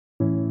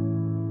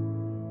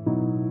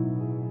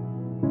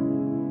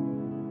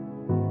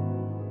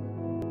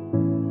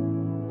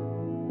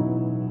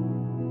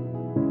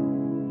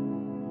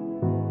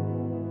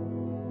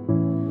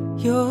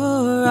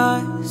Your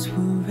eyes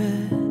were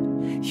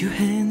red, your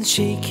hands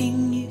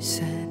shaking. You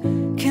said,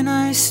 can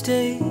I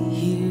stay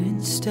here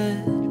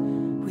instead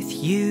with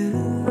you?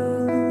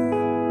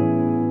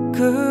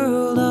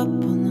 Curled up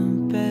on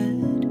the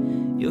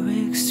bed, your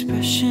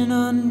expression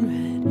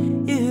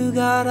unread. You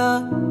got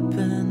up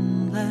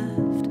and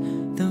left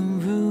the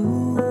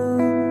room.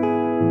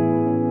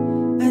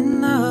 And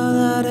now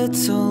that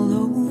it's all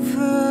over,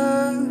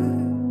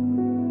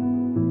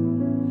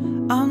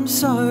 I'm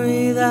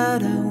sorry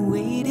that I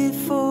waited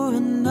for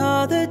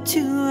another to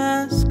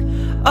ask,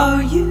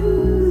 are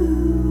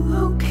you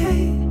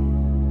okay?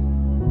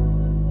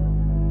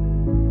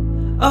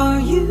 Are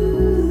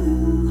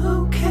you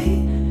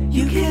okay?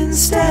 You can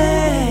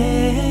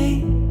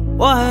stay.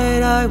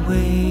 Why'd I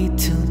wait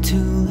till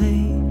too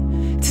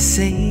late to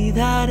say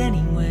that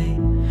anyway?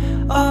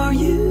 Are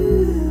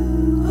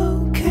you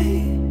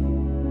okay?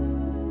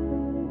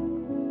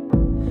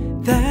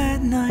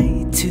 That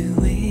night, 2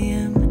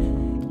 a.m.,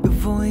 your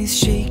voice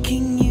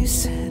shaking, you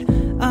said,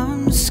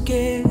 I'm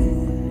scared.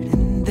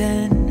 And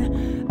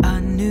then I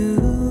knew.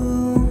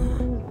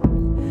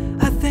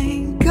 I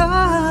thank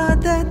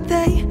God that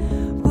they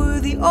were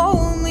the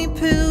only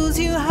pills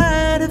you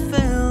had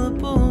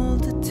available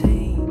to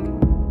take.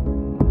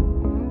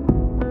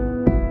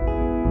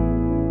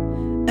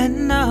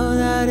 And now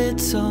that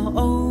it's all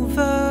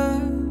over,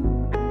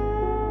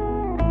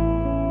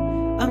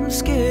 I'm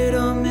scared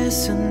I'll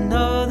miss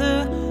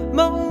another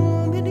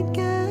moment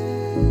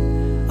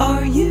again.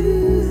 Are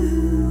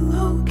you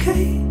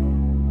okay?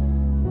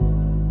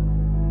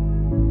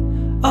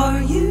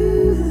 Are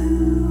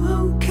you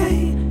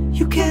okay?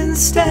 You can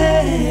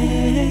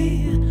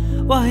stay.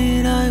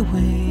 Why'd I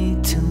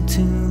wait till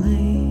too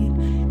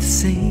late to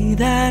say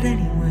that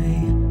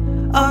anyway?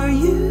 Are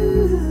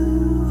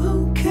you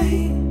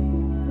okay?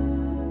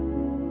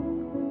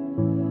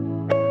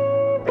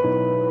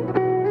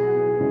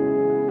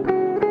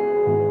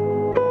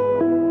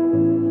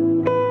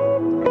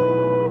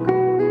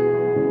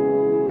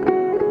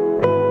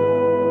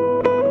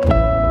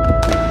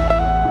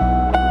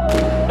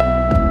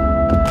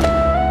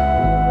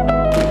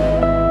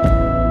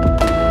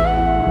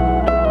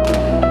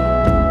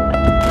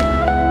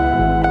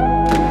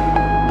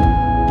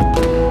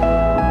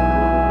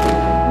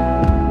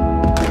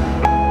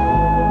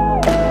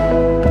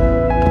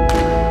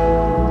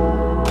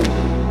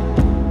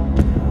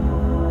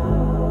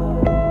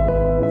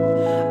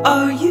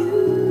 Are you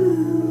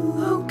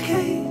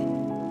okay?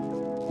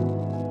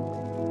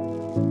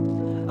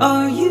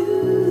 Are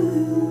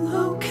you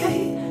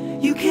okay?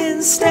 You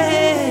can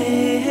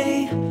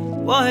stay.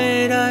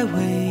 Why'd I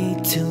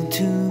wait till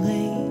too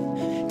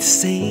late to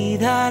say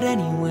that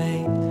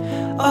anyway?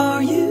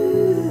 Are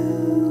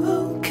you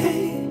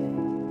okay?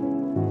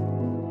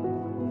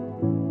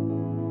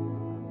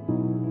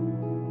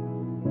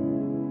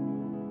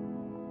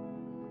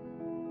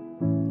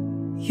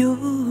 Your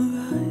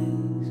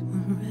eyes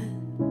were red,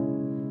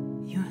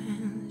 your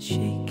hands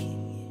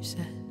shaking. You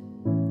said,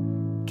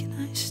 can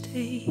I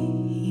stay